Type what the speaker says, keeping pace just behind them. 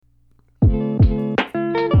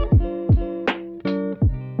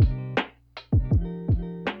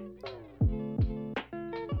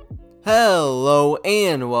Hello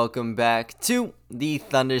and welcome back to the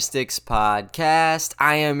Thundersticks podcast.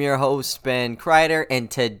 I am your host, Ben Kreider,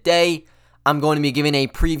 and today I'm going to be giving a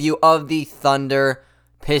preview of the Thunder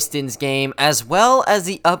Pistons game as well as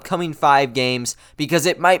the upcoming 5 games because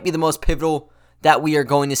it might be the most pivotal that we are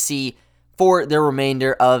going to see for the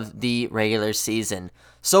remainder of the regular season.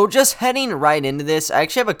 So just heading right into this, I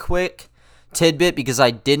actually have a quick tidbit because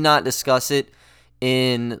I did not discuss it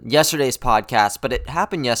in yesterday's podcast, but it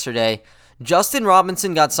happened yesterday. Justin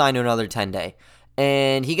Robinson got signed to another 10-day,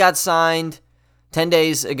 and he got signed 10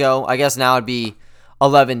 days ago. I guess now it'd be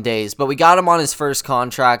 11 days, but we got him on his first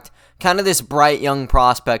contract. Kind of this bright young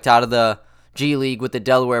prospect out of the G League with the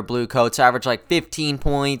Delaware Bluecoats, averaged like 15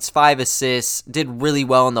 points, 5 assists, did really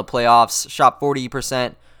well in the playoffs, shot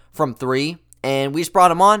 40% from 3, and we just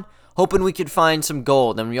brought him on, hoping we could find some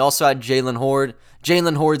gold. And we also had Jalen Horde.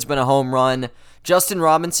 Jalen Horde's been a home run. Justin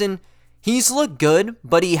Robinson, he's looked good,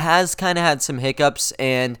 but he has kind of had some hiccups,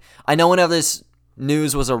 and I know whenever this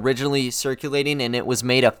news was originally circulating and it was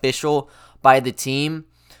made official by the team,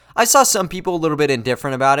 I saw some people a little bit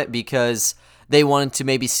indifferent about it because they wanted to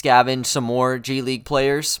maybe scavenge some more G League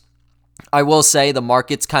players. I will say the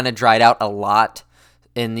market's kind of dried out a lot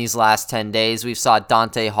in these last 10 days. We saw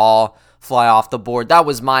Dante Hall fly off the board. That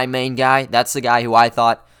was my main guy. That's the guy who I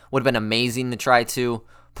thought would have been amazing to try to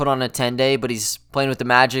put on a 10-day, but he's playing with the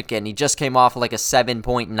Magic, and he just came off like a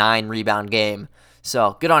 7.9 rebound game.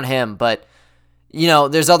 So, good on him. But, you know,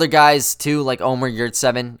 there's other guys, too, like Omer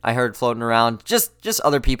Yurtseven, I heard floating around. Just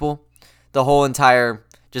other people. The whole entire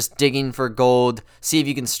just digging for gold, see if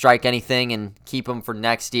you can strike anything and keep him for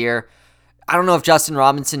next year. I don't know if Justin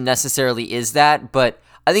Robinson necessarily is that, but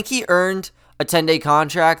I think he earned a 10-day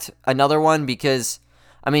contract, another one, because,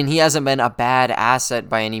 I mean, he hasn't been a bad asset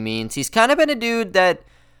by any means. He's kind of been a dude that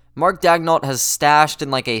Mark Daigneault has stashed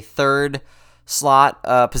in like a third slot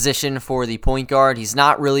position for the point guard. He's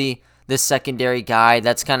not really this secondary guy.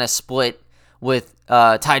 That's kind of split with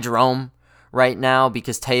Ty Jerome right now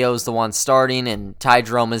because Teo's the one starting, and Ty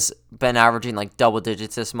Jerome has been averaging like double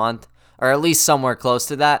digits this month, or at least somewhere close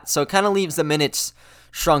to that. So it kind of leaves the minutes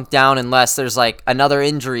shrunk down unless there's like another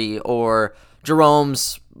injury or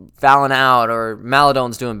Jerome's fouling out or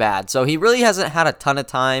Maladone's doing bad. So he really hasn't had a ton of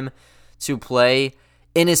time to play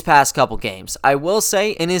in his past couple games. I will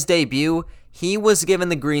say, in his debut, he was given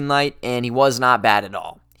the green light, and he was not bad at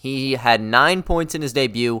all. He had 9 points in his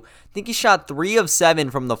debut. I think he shot 3 of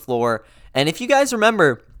 7 from the floor. And if you guys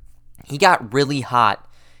remember, he got really hot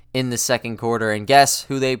in the second quarter. And guess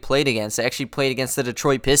who they played against? They actually played against the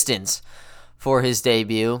Detroit Pistons for his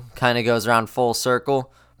debut. Kind of goes around full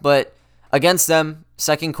circle. But against them,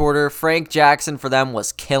 second quarter, Frank Jackson for them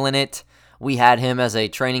was killing it. We had him as a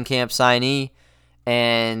training camp signee.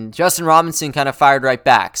 And Justin Robinson kind of fired right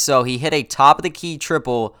back. So he hit a top-of-the-key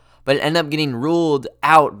triple, but it ended up getting ruled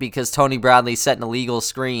out because Tony Bradley set an illegal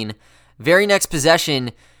screen. Very next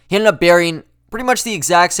possession, he ended up burying pretty much the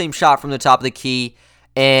exact same shot from the top of the key.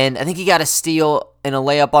 And I think he got a steal and a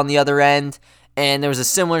layup on the other end. And there was a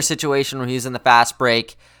similar situation where he was in the fast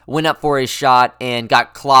break, went up for his shot, and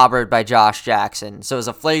got clobbered by Josh Jackson. So it was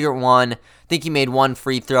a flagrant one. I think he made one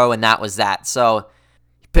free throw, and that was that. So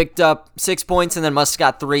picked up 6 points and then must have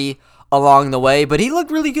got 3 along the way, but he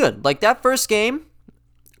looked really good. Like that first game,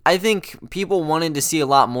 I think people wanted to see a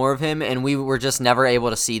lot more of him, and we were just never able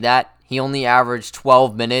to see that. He only averaged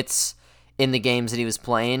 12 minutes in the games that he was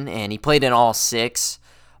playing, and he played in all 6,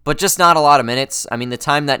 but just not a lot of minutes. I mean, the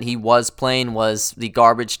time that he was playing was the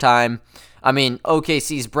garbage time. I mean,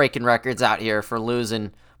 OKC's breaking records out here for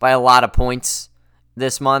losing by a lot of points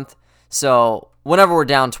this month, so whenever we're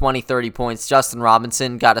down 20, 30 points, Justin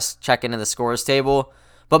Robinson got us check into the scores table.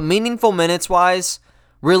 But meaningful minutes-wise,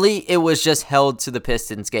 really, it was just held to the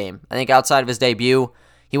Pistons game. I think outside of his debut,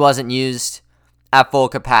 he wasn't used at full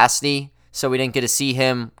capacity, so we didn't get to see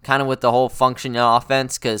him kind of with the whole functioning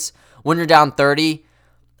offense, because when you're down 30,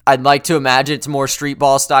 I'd like to imagine it's more street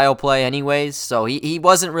ball style play anyways, so he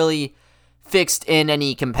wasn't really fixed in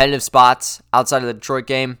any competitive spots outside of the Detroit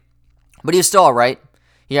game, but he was still all right.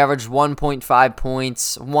 He averaged 1.5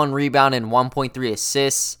 points, 1 rebound, and 1.3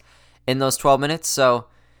 assists in those 12 minutes. So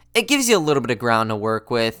it gives you a little bit of ground to work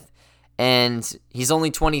with. And he's only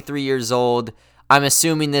 23 years old. I'm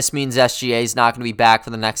assuming this means SGA is not going to be back for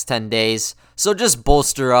the next 10 days. So just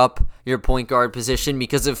bolster up your point guard position,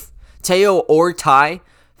 because if Teo or Ty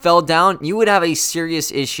fell down, you would have a serious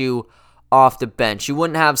issue off the bench. You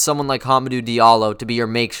wouldn't have someone like Hamidou Diallo to be your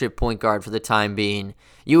makeshift point guard for the time being.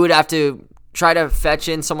 You would have to try to fetch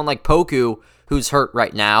in someone like Poku, who's hurt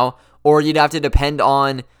right now, or you'd have to depend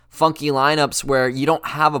on funky lineups where you don't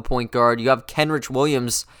have a point guard. You have Kenrich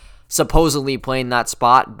Williams supposedly playing that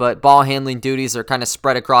spot, but ball handling duties are kind of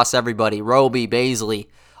spread across everybody. Roby, Baisley,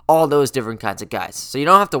 all those different kinds of guys. So you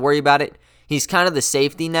don't have to worry about it. He's kind of the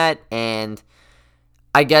safety net, and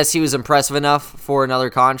I guess he was impressive enough for another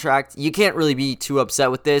contract. You can't really be too upset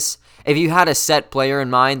with this. If you had a set player in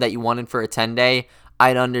mind that you wanted for a 10-day,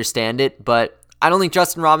 I'd understand it, but I don't think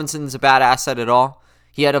Justin Robinson's a bad asset at all.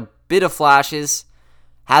 He had a bit of flashes,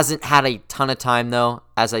 hasn't had a ton of time though,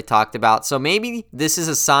 as I talked about. So maybe this is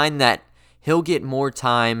a sign that he'll get more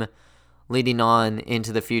time leading on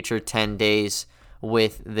into the future 10 days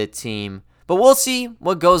with the team. But we'll see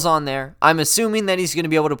what goes on there. I'm assuming that he's going to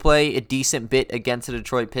be able to play a decent bit against the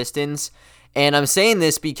Detroit Pistons. And I'm saying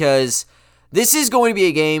this because this is going to be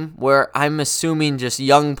a game where I'm assuming just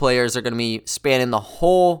young players are going to be spanning the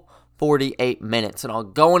whole 48 minutes. And I'll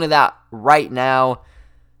go into that right now.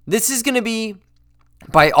 This is going to be,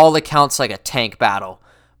 by all accounts, like a tank battle.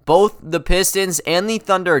 Both the Pistons and the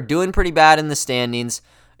Thunder are doing pretty bad in the standings.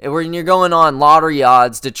 When you're going on lottery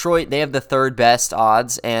odds, Detroit, they have the third best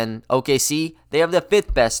odds, and OKC, they have the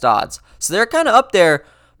fifth best odds. So they're kind of up there,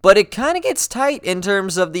 but it kind of gets tight in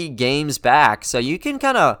terms of the games back. So you can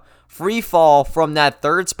kind of free fall from that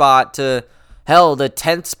third spot to, hell, the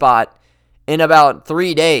 10th spot in about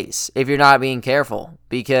 3 days if you're not being careful.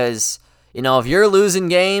 Because, if you're losing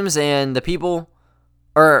games and the people,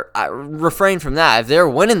 or refrain from that, if they're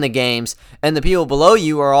winning the games and the people below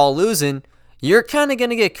you are all losing, you're kind of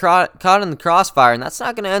going to get caught in the crossfire, and that's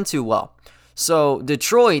not going to end too well. So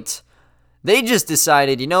Detroit, they just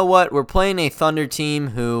decided, you know what, we're playing a Thunder team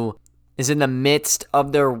who is in the midst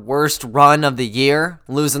of their worst run of the year,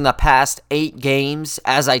 losing the past 8 games,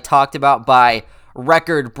 as I talked about, by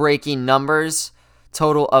record-breaking numbers,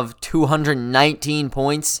 total of 219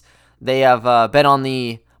 points. They have been on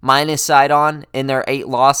the minus side on in their 8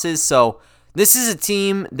 losses. So this is a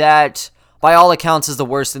team that, by all accounts, is the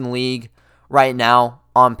worst in the league right now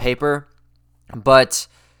on paper. But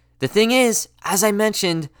the thing is, as I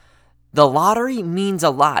mentioned, the lottery means a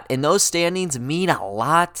lot, and those standings mean a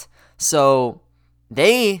lot. So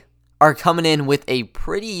they are coming in with a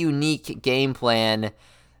pretty unique game plan.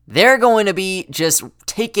 They're going to be just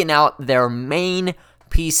taking out their main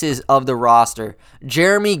pieces of the roster.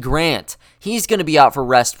 Jeremy Grant, he's going to be out for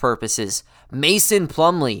rest purposes. Mason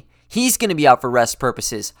Plumlee, he's going to be out for rest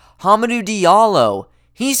purposes. Hamidou Diallo,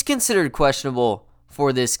 he's considered questionable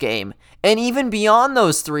for this game. And even beyond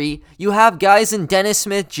those 3, you have guys in Dennis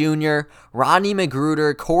Smith Jr., Rodney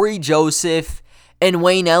McGruder, Corey Joseph, and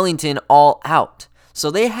Wayne Ellington all out.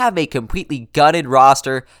 So they have a completely gutted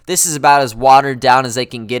roster. This is about as watered down as they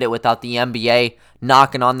can get it without the NBA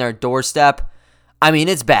knocking on their doorstep. I mean,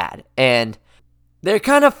 it's bad. And they're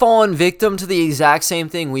kind of falling victim to the exact same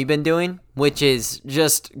thing we've been doing, which is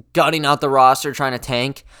just gutting out the roster, trying to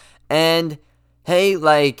tank. And hey,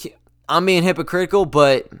 I'm being hypocritical,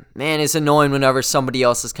 but man, it's annoying whenever somebody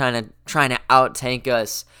else is kind of trying to out-tank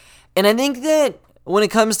us. And I think that when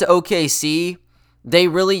it comes to OKC, they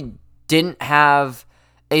really didn't have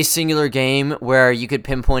a singular game where you could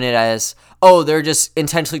pinpoint it as, oh, they're just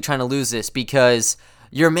intentionally trying to lose this, because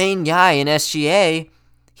your main guy in SGA,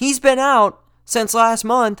 he's been out since last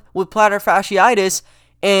month with plantar fasciitis,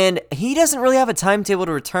 and he doesn't really have a timetable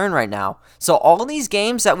to return right now. So all these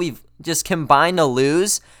games that we've just combined to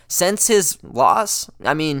lose since his loss,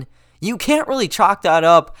 I mean, you can't really chalk that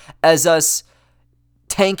up as us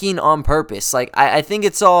tanking on purpose. I think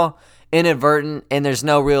it's all inadvertent, and there's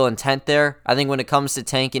no real intent there. I think when it comes to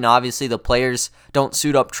tanking, obviously the players don't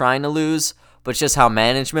suit up trying to lose, but it's just how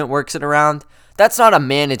management works it around. That's not a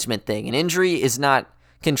management thing. An injury is not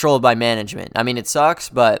controlled by management. I mean, it sucks,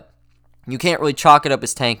 but you can't really chalk it up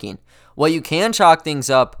as tanking. What you can chalk things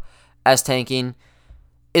up as tanking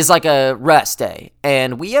is like a rest day,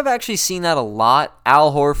 and we have actually seen that a lot.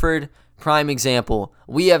 Al Horford, prime example.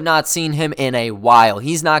 We have not seen him in a while.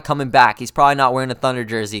 He's not coming back. He's probably not wearing a Thunder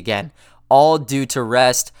jersey again, all due to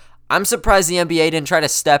rest. I'm surprised the NBA didn't try to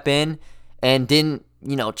step in and didn't,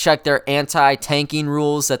 check their anti-tanking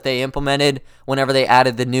rules that they implemented whenever they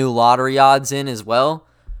added the new lottery odds in as well.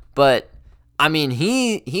 But, I mean,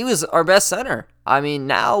 he was our best center. I mean,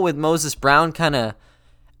 now with Moses Brown kind of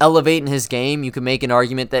elevating his game, you can make an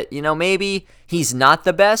argument that, maybe he's not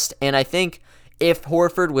the best. And I think if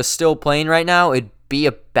Horford was still playing right now, it'd be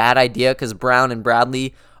a bad idea because Brown and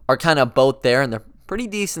Bradley are kind of both there, and they're pretty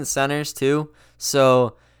decent centers too.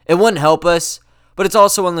 So it wouldn't help us. But it's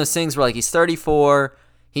also one of those things where, he's 34.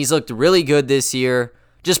 He's looked really good this year.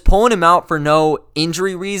 Just pulling him out for no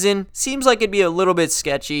injury reason seems like it'd be a little bit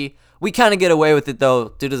sketchy. We kind of get away with it, though,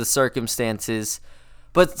 due to the circumstances.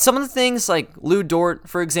 But some of the things like Lou Dort,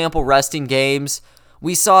 for example, resting games,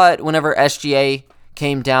 we saw it whenever SGA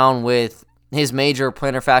came down with his major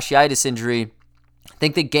plantar fasciitis injury. I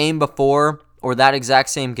think the game before, or that exact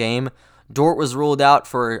same game, Dort was ruled out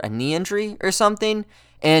for a knee injury or something,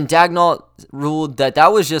 and Daigneault ruled that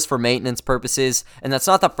that was just for maintenance purposes, and that's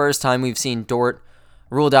not the first time we've seen Dort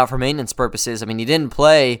ruled out for maintenance purposes. I mean, he didn't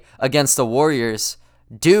play against the Warriors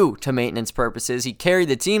due to maintenance purposes. He carried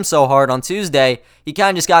the team so hard on Tuesday, he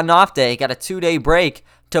kind of just got an off day, got a 2-day break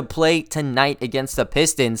to play tonight against the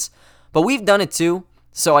Pistons. But we've done it too,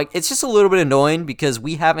 so it's just a little bit annoying because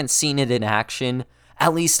we haven't seen it in action,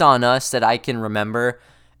 at least on us, that I can remember.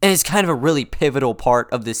 And it's kind of a really pivotal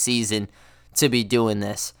part of the season to be doing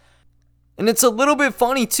this. And it's a little bit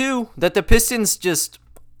funny too that the Pistons just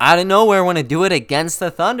out of nowhere want to do it against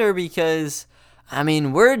the Thunder because, I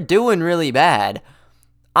mean, we're doing really bad.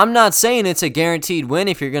 I'm not saying it's a guaranteed win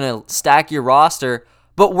if you're going to stack your roster,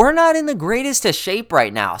 but we're not in the greatest of shape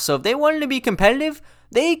right now. So if they wanted to be competitive,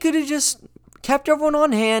 they could have just kept everyone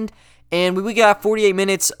on hand and we got 48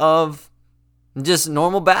 minutes of just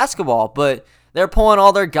normal basketball. But they're pulling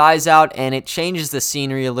all their guys out and it changes the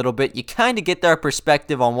scenery a little bit. You kind of get their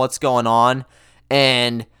perspective on what's going on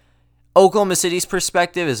and Oklahoma City's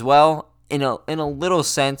perspective as well in a little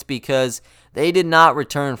sense because they did not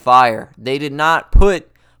return fire. They did not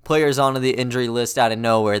put players onto the injury list out of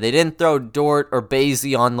nowhere. They didn't throw Dort or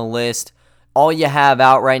Bazley on the list. All you have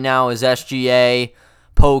out right now is SGA,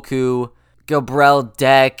 Poku, Gabriel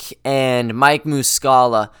Deck, and Mike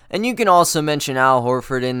Muscala. And you can also mention Al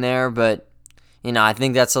Horford in there, but I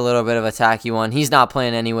think that's a little bit of a tacky one. He's not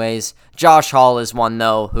playing anyways. Josh Hall is one,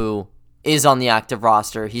 though, who is on the active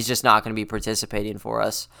roster. He's just not going to be participating for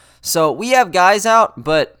us. So we have guys out,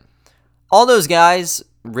 but all those guys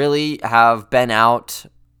really have been out.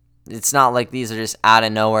 It's not like these are just out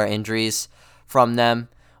of nowhere injuries from them.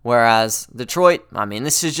 Whereas Detroit, I mean,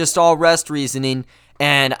 this is just all rest reasoning,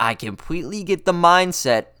 and I completely get the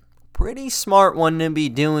mindset. Pretty smart one to be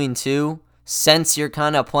doing too, since you're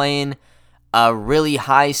kind of playing a really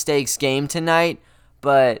high stakes game tonight.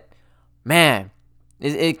 But man,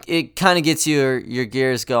 it kind of gets your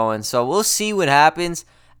gears going. So we'll see what happens.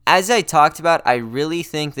 As I talked about, I really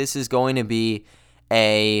think this is going to be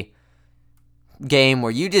a game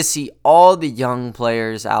where you just see all the young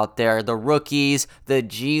players out there, the rookies, the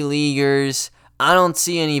G Leaguers. I don't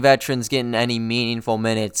see any veterans getting any meaningful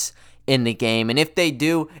minutes in the game. And if they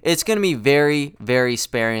do, it's going to be very, very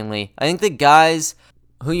sparingly. I think the guys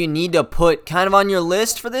who you need to put kind of on your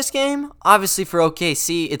list for this game, obviously for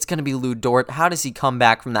OKC, it's going to be Lu Dort. How does he come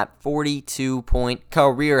back from that 42-point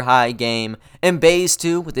career-high game? And Baze,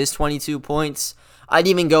 too, with his 22 points. I'd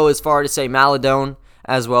even go as far to say Maladone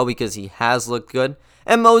as well because he has looked good.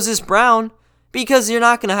 And Moses Brown because you're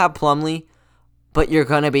not going to have Plumlee, but you're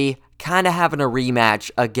going to be kind of having a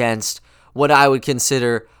rematch against what I would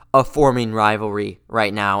consider a forming rivalry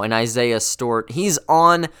right now. And Isaiah Stewart, he's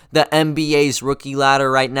on the NBA's rookie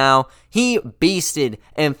ladder right now. He beasted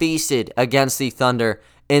and feasted against the Thunder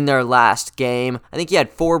in their last game. I think he had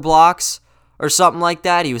 4 blocks or something like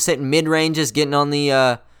that. He was hitting mid-ranges, getting on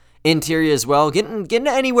the interior as well, getting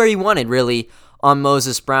anywhere he wanted, really, on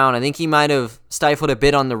Moses Brown. I think he might have stifled a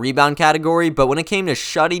bit on the rebound category, but when it came to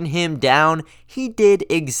shutting him down, he did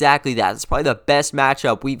exactly that. It's probably the best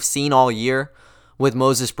matchup we've seen all year with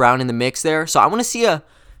Moses Brown in the mix there. So I want to see a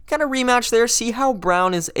kind of rematch there, see how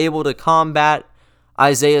Brown is able to combat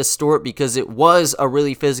Isaiah Stewart because it was a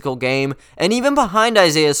really physical game. And even behind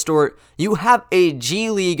Isaiah Stewart, you have a G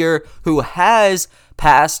Leaguer who has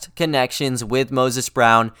past connections with Moses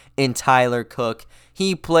Brown in Tyler Cook.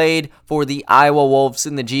 He played for the Iowa Wolves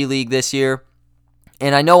in the G League this year.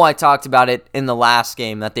 And I know I talked about it in the last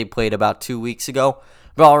game that they played about 2 weeks ago,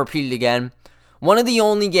 but I'll repeat it again. One of the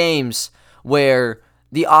only games where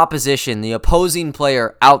the opposition, the opposing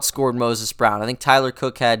player, outscored Moses Brown. I think Tyler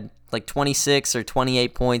Cook had like 26 or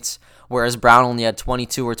 28 points, whereas Brown only had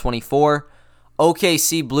 22 or 24.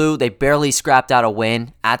 OKC Blue, they barely scrapped out a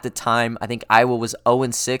win at the time. I think Iowa was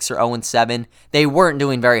 0-6 or 0-7. They weren't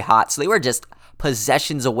doing very hot, so they were just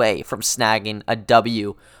possessions away from snagging a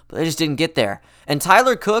W, but they just didn't get there. And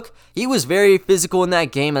Tyler Cook, he was very physical in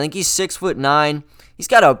that game. I think he's 6'9". He's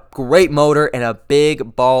got a great motor and a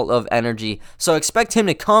big ball of energy. So expect him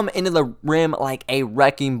to come into the rim like a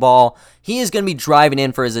wrecking ball. He is going to be driving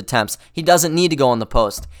in for his attempts. He doesn't need to go on the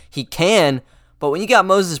post. He can, but when you got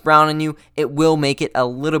Moses Brown on you, it will make it a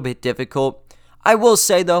little bit difficult. I will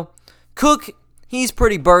say, though, Cook, he's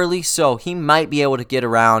pretty burly, so he might be able to get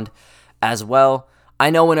around as well. I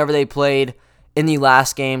know whenever they played in the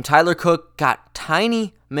last game, Tyler Cook got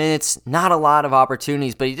tiny minutes, not a lot of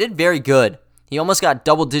opportunities, but he did very good. He almost got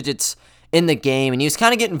double digits in the game. And he was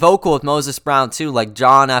kind of getting vocal with Moses Brown too, like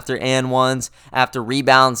John after and ones, after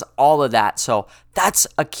rebounds, all of that. So that's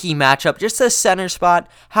a key matchup. Just a center spot,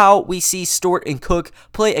 how we see Stewart and Cook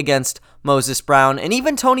play against Moses Brown and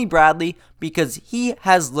even Tony Bradley, because he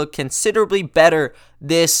has looked considerably better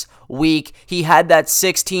this week. He had that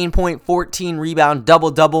 16.14 rebound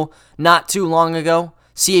double-double not too long ago.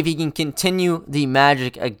 See if he can continue the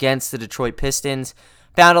magic against the Detroit Pistons.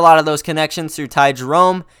 Found a lot of those connections through Ty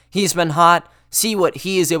Jerome. He's been hot. See what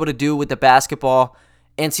he is able to do with the basketball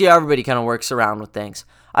and see how everybody kind of works around with things.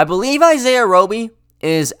 I believe Isaiah Roby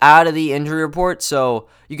is out of the injury report, so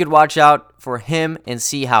you could watch out for him and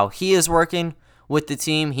see how he is working with the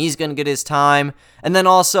team. He's going to get his time. And then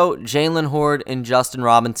also Jalen Horde and Justin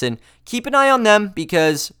Robinson. Keep an eye on them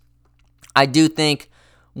because I do think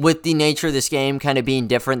with the nature of this game kind of being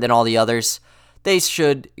different than all the others, they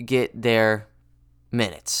should get their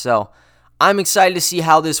minutes. So I'm excited to see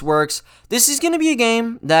how this works. This is going to be a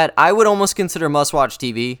game that I would almost consider must-watch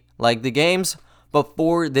TV. Like the games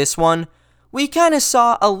before this one, we kind of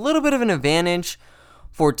saw a little bit of an advantage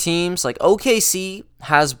for teams. Like OKC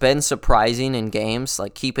has been surprising in games,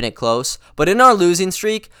 like keeping it close. But in our losing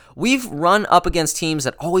streak, we've run up against teams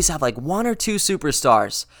that always have like one or two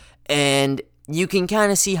superstars. And you can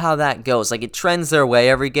kind of see how that goes. Like it trends their way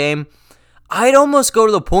every game. I'd almost go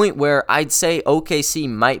to the point where I'd say OKC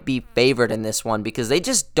might be favored in this one because they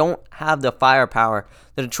just don't have the firepower.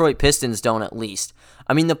 The Detroit Pistons don't, at least.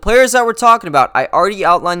 I mean, the players that we're talking about, I already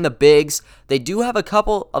outlined the bigs. They do have a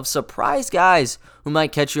couple of surprise guys who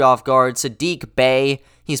might catch you off guard. Saddiq Bey,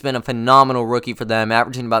 he's been a phenomenal rookie for them,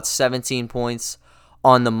 averaging about 17 points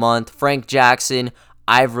on the month. Frank Jackson,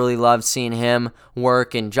 I've really loved seeing him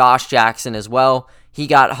work, and Josh Jackson as well. He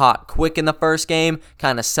got hot quick in the first game,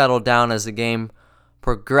 kind of settled down as the game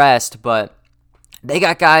progressed, but they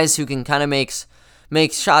got guys who can kind of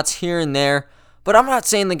make shots here and there. But I'm not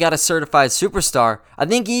saying they got a certified superstar. I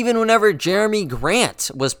think even whenever Jeremy Grant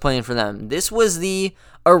was playing for them, this was the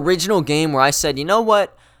original game where I said, you know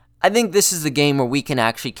what? I think this is the game where we can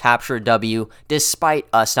actually capture a W despite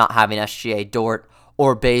us not having SGA, Dort,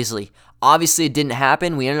 or Bazley. Obviously, it didn't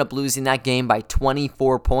happen. We ended up losing that game by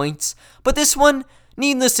 24 points. But this one,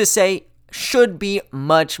 needless to say, should be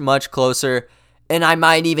much, much closer. And I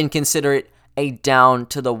might even consider it a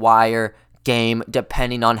down-to-the-wire game,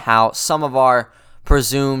 depending on how some of our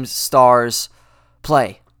presumed stars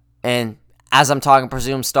play. And as I'm talking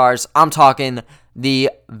presumed stars, I'm talking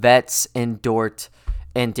the vets in Dort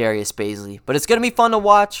and Darius Bazley. But it's going to be fun to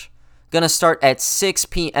watch. Going to start at 6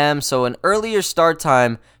 p.m., so an earlier start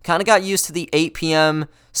time. Kind of got used to the 8 p.m.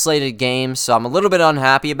 slated games, so I'm a little bit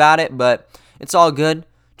unhappy about it, but it's all good.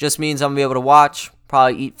 Just means I'm going to be able to watch,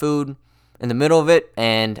 probably eat food in the middle of it,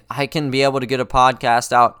 and I can be able to get a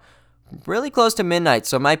podcast out really close to midnight,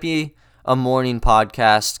 so it might be a morning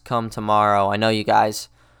podcast come tomorrow. I know you guys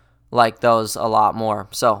like those a lot more,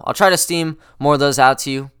 so I'll try to steam more of those out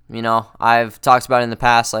to you. You know, I've talked about it in the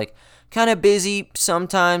past, like, kind of busy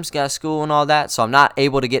sometimes, got school and all that, so I'm not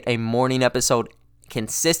able to get a morning episode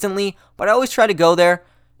consistently, but I always try to go there,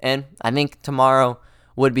 and I think tomorrow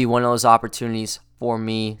would be one of those opportunities for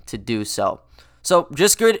me to do so. So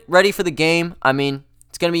just get ready for the game. I mean,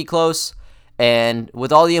 it's going to be close, and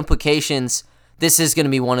with all the implications, this is going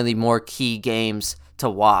to be one of the more key games to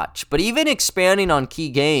watch. But even expanding on key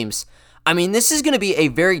games, I mean, this is going to be a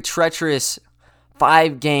very treacherous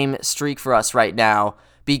 5-game streak for us right now,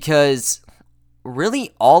 because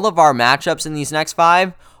really all of our matchups in these next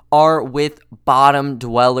 5 are with bottom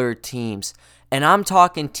dweller teams. And I'm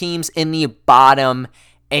talking teams in the bottom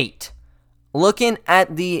 8. Looking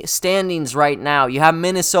at the standings right now, you have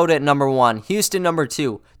Minnesota at number 1, Houston number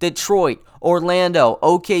 2, Detroit, Orlando,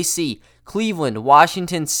 OKC, Cleveland,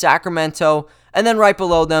 Washington, Sacramento, and then right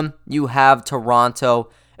below them, you have Toronto.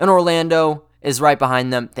 And Orlando is right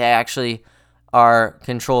behind them. They actually are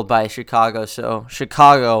controlled by Chicago, so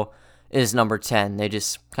Chicago is number 10. They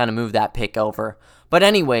just kind of moved that pick over. But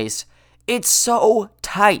anyways, it's so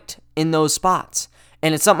tight in those spots,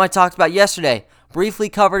 and it's something I talked about yesterday. Briefly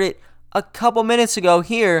covered it a couple minutes ago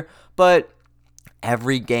here, but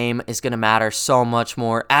every game is going to matter so much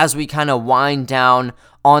more as we kind of wind down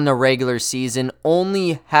on the regular season.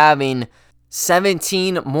 Only having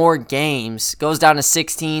 17 more games, goes down to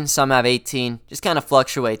 16, some have 18, just kind of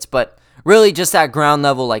fluctuates, but really just that ground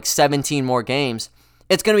level, like 17 more games,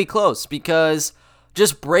 it's going to be close, because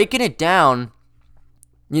just breaking it down,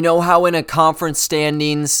 you know how in a conference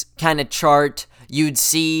standings kind of chart, you'd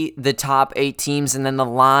see the top 8 teams and then the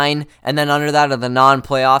line, and then under that are the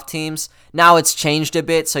non-playoff teams. Now it's changed a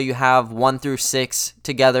bit, so you have 1 through 6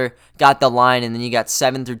 together, got the line, and then you got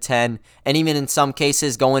 7 through 10, and even in some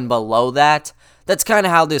cases going below that. That's kind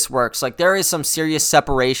of how this works. Like, there is some serious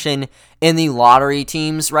separation in the lottery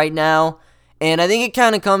teams right now, and I think it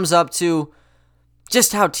kind of comes up to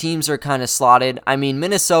just how teams are kind of slotted. I mean,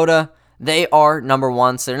 Minnesota, they are number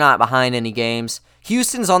 1, so they're not behind any games.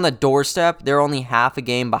 Houston's on the doorstep. They're only half a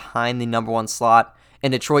game behind the number 1 slot,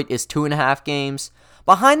 and Detroit is 2.5 games.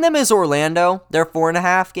 Behind them is Orlando. They're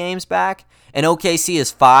 4.5 games back, and OKC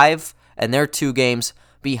is 5, and they're 2 games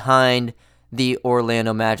behind the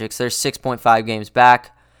Orlando Magic. They're 6.5 games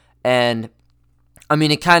back, and I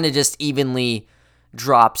mean, it kind of just evenly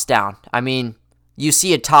drops down. I mean, you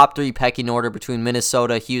see a top 3 pecking order between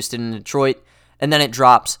Minnesota, Houston, and Detroit, and then it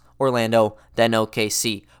drops Orlando, then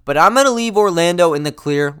OKC. But I'm going to leave Orlando in the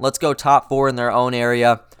clear. Let's go top 4 in their own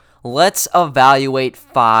area. Let's evaluate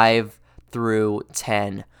 5 through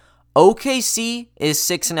 10. OKC is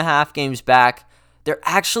 6.5 games back. They're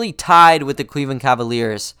actually tied with the Cleveland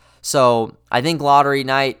Cavaliers. So I think lottery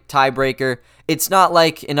night, tiebreaker. It's not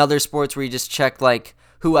like in other sports where you just check like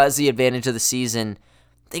who has the advantage of the season.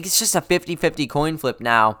 I think it's just a 50-50 coin flip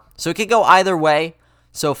now. So it could go either way.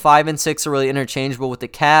 So 5 and 6 are really interchangeable with the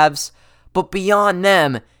Cavs. But beyond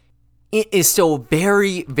them, it is still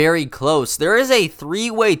very, very close. There is a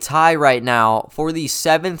 3-way tie right now for the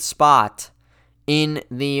 7th spot in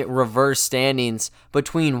the reverse standings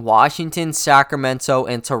between Washington, Sacramento,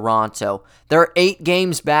 and Toronto. They're 8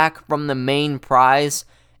 games back from the main prize,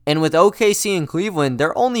 and with OKC and Cleveland,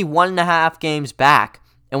 they're only 1.5 games back.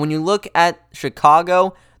 And when you look at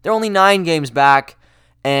Chicago, they're only 9 games back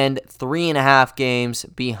and 3.5 games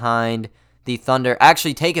behind the Thunder.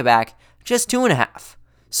 Actually, take it back, just 2.5.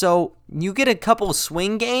 So you get a couple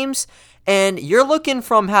swing games, and you're looking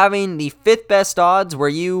from having the 5th best odds where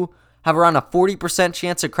you have around a 40%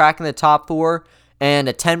 chance of cracking the top 4 and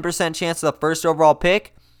a 10% chance of the first overall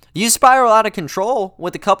pick. You spiral out of control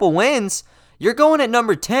with a couple wins. You're going at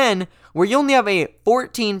number 10, where you only have a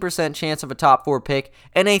 14% chance of a top 4 pick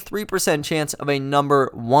and a 3% chance of a number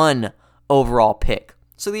 1 overall pick.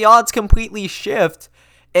 So the odds completely shift.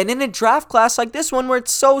 And in a draft class like this one, where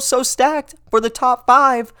it's so stacked for the top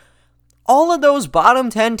 5, all of those bottom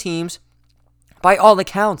 10 teams, by all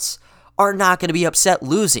accounts, are not going to be upset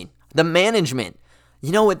losing. The management,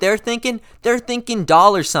 you know what they're thinking? They're thinking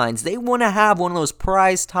dollar signs. They want to have one of those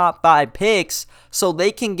prize top 5 picks so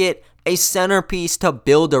they can get a centerpiece to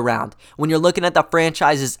build around. When you're looking at the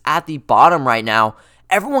franchises at the bottom right now,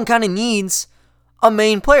 everyone kind of needs a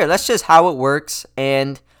main player. That's just how it works.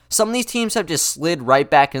 And some of these teams have just slid right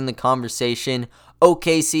back in the conversation.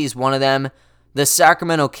 OKC is one of them. The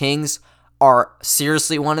Sacramento Kings are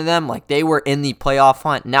seriously one of them. Like, they were in the playoff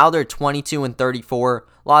hunt. Now they're 22 and 34.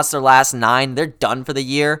 Lost their last 9. They're done for the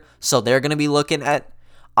year. So they're going to be looking at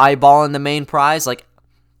eyeballing the main prize. Like,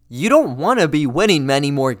 you don't want to be winning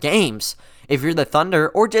many more games if you're the Thunder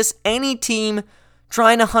or just any team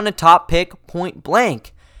trying to hunt a top pick point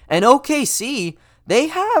blank. And OKC, they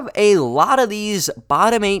have a lot of these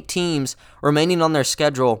bottom 8 teams remaining on their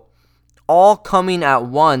schedule, all coming at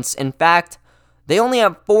once. In fact, they only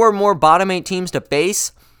have 4 more bottom 8 teams to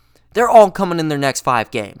face. They're all coming in their next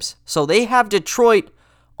 5 games. So they have Detroit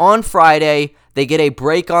on Friday. They get a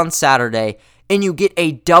break on Saturday. And you get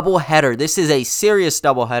a doubleheader. This is a serious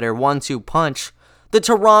doubleheader, 1-2 punch. The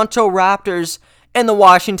Toronto Raptors and the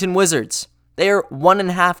Washington Wizards. They are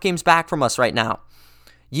 1.5 games back from us right now.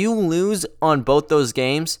 You lose on both those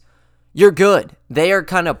games, you're good. They are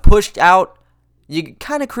kind of pushed out. You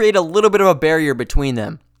kind of create a little bit of a barrier between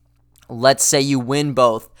them. Let's say you win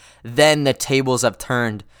both. Then the tables have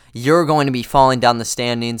turned. You're going to be falling down the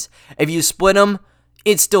standings. If you split them,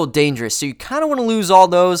 it's still dangerous. So you kind of want to lose all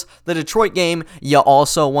those. The Detroit game, you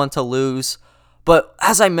also want to lose. But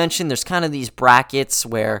as I mentioned, there's kind of these brackets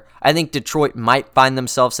where I think Detroit might find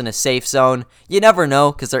themselves in a safe zone. You never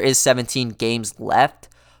know because there is 17 games left.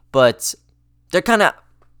 But they're kind of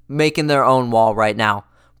making their own wall right now.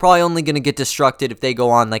 Probably only going to get destructed if they go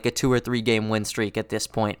on like a 2 or 3 game win streak at this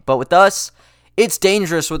point. But with us, it's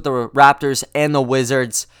dangerous with the Raptors and the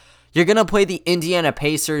Wizards. You're going to play the Indiana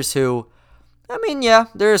Pacers who, I mean, yeah,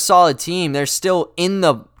 they're a solid team. They're still in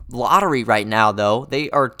the lottery right now, though. They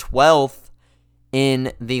are 12th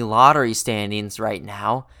in the lottery standings right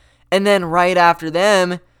now. And then right after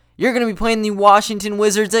them, you're going to be playing the Washington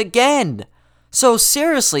Wizards again. So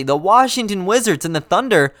seriously, the Washington Wizards and the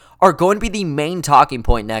Thunder are going to be the main talking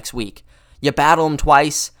point next week. You battle them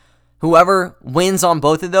twice. Whoever wins on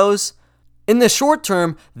both of those, in the short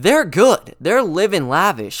term, they're good. They're living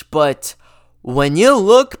lavish. But when you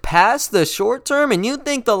look past the short term and you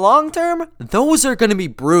think the long term, those are going to be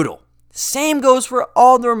brutal. Same goes for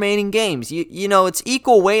all the remaining games. You know, it's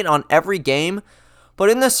equal weight on every game, but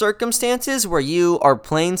in the circumstances where you are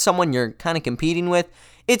playing someone you're kind of competing with,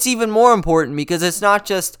 it's even more important because it's not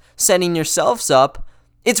just setting yourselves up,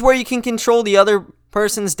 it's where you can control the other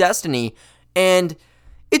person's destiny. And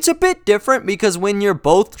it's a bit different because when you're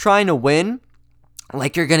both trying to win,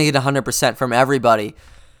 like you're going to get 100% from everybody.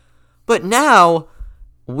 But now,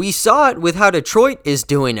 we saw it with how Detroit is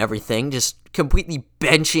doing everything, just completely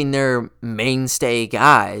benching their mainstay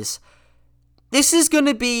guys. This is going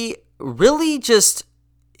to be really just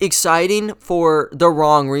exciting for the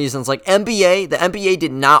wrong reasons. Like the NBA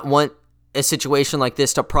did not want a situation like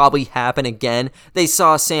this to probably happen again. They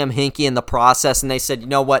saw Sam Hinkie in the process, and they said, you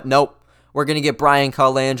know what, nope, we're going to get Brian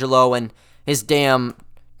Colangelo and his damn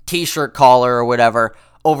t-shirt collar or whatever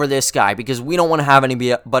over this guy because we don't want to have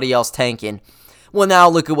anybody else tanking. Well, now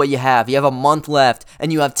look at what you have. You have a month left,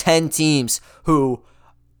 and you have 10 teams who,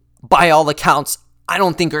 by all accounts, I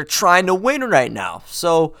don't think are trying to win right now.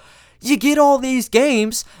 So you get all these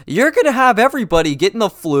games, you're going to have everybody getting the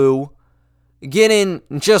flu, getting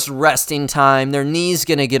just resting time. Their knee's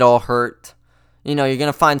going to get all hurt. You know, you're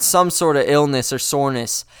going to find some sort of illness or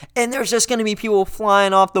soreness, and there's just going to be people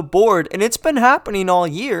flying off the board, and it's been happening all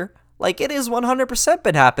year. Like, it is 100%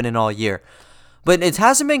 been happening all year. But it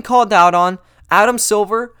hasn't been called out on. Adam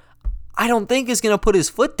Silver, I don't think is going to put his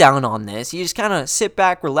foot down on this. You just kind of sit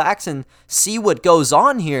back, relax, and see what goes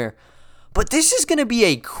on here. But this is going to be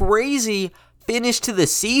a crazy finish to the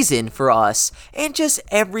season for us and just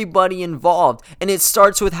everybody involved. And it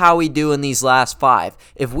starts with how we do in these last 5.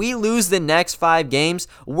 If we lose the next 5 games,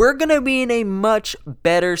 we're going to be in a much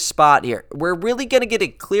better spot here. We're really going to get a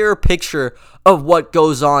clearer picture of what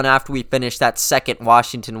goes on after we finish that second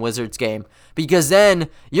Washington Wizards game. Because then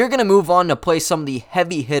you're going to move on to play some of the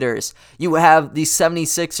heavy hitters. You have the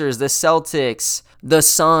 76ers, the Celtics, the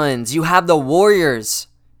Suns. You have the Warriors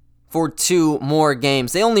for 2 more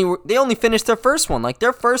games. They only finished their first one. Like,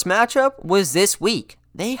 their first matchup was this week.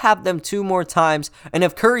 They have them 2 more times. And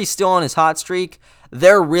if Curry's still on his hot streak,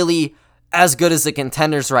 they're really as good as the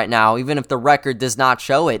contenders right now, even if the record does not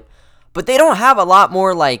show it. But they don't have a lot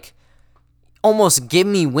more, like, almost give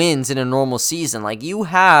me wins in a normal season. Like, you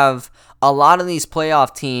have a lot of these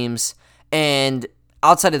playoff teams, and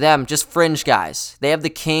outside of them, just fringe guys. They have the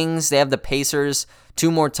Kings, they have the Pacers 2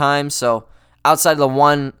 more times, so outside of the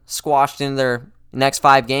one squashed in their next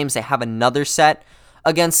 5 games, they have another set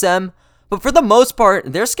against them. But for the most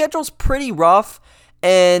part, their schedule's pretty rough.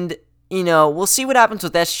 And, you know, we'll see what happens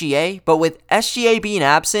with SGA. But with SGA being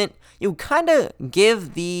absent, you kind of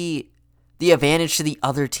give the advantage to the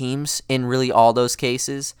other teams in really all those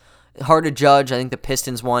cases. Hard to judge. I think the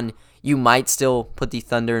Pistons one, you might still put the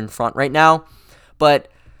Thunder in front right now. But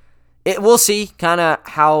we'll see kind of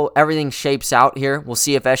how everything shapes out here. We'll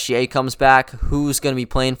see if SGA comes back, who's going to be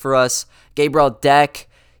playing for us. Gabriel Deck,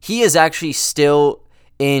 he is actually still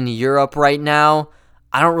in Europe right now.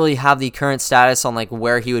 I don't really have the current status on like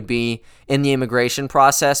where he would be in the immigration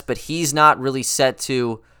process, but he's not really set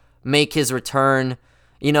to make his return.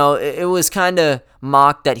 You know, it was kind of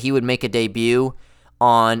mocked that he would make a debut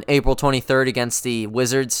on April 23rd against the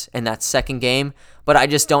Wizards in that second game, but I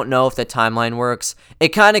just don't know if the timeline works. It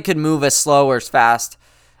kind of could move as slow or as fast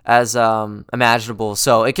as imaginable,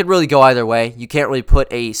 so it could really go either way. You can't really put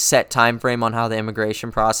a set time frame on how the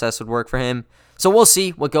immigration process would work for him. So we'll see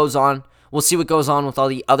what goes on. We'll see what goes on with all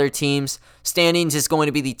the other teams. Standings is going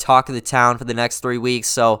to be the talk of the town for the next 3 weeks,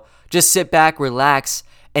 so just sit back, relax,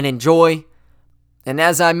 and enjoy. And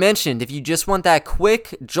as I mentioned, if you just want that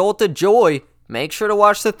quick jolt of joy, make sure to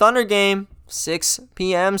watch the Thunder game, 6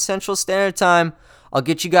 p.m. Central Standard Time. I'll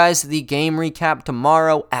get you guys the game recap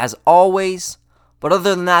tomorrow, as always. But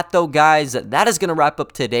other than that, though, guys, that is going to wrap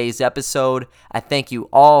up today's episode. I thank you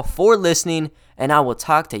all for listening, and I will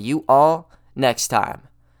talk to you all next time.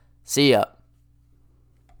 See ya.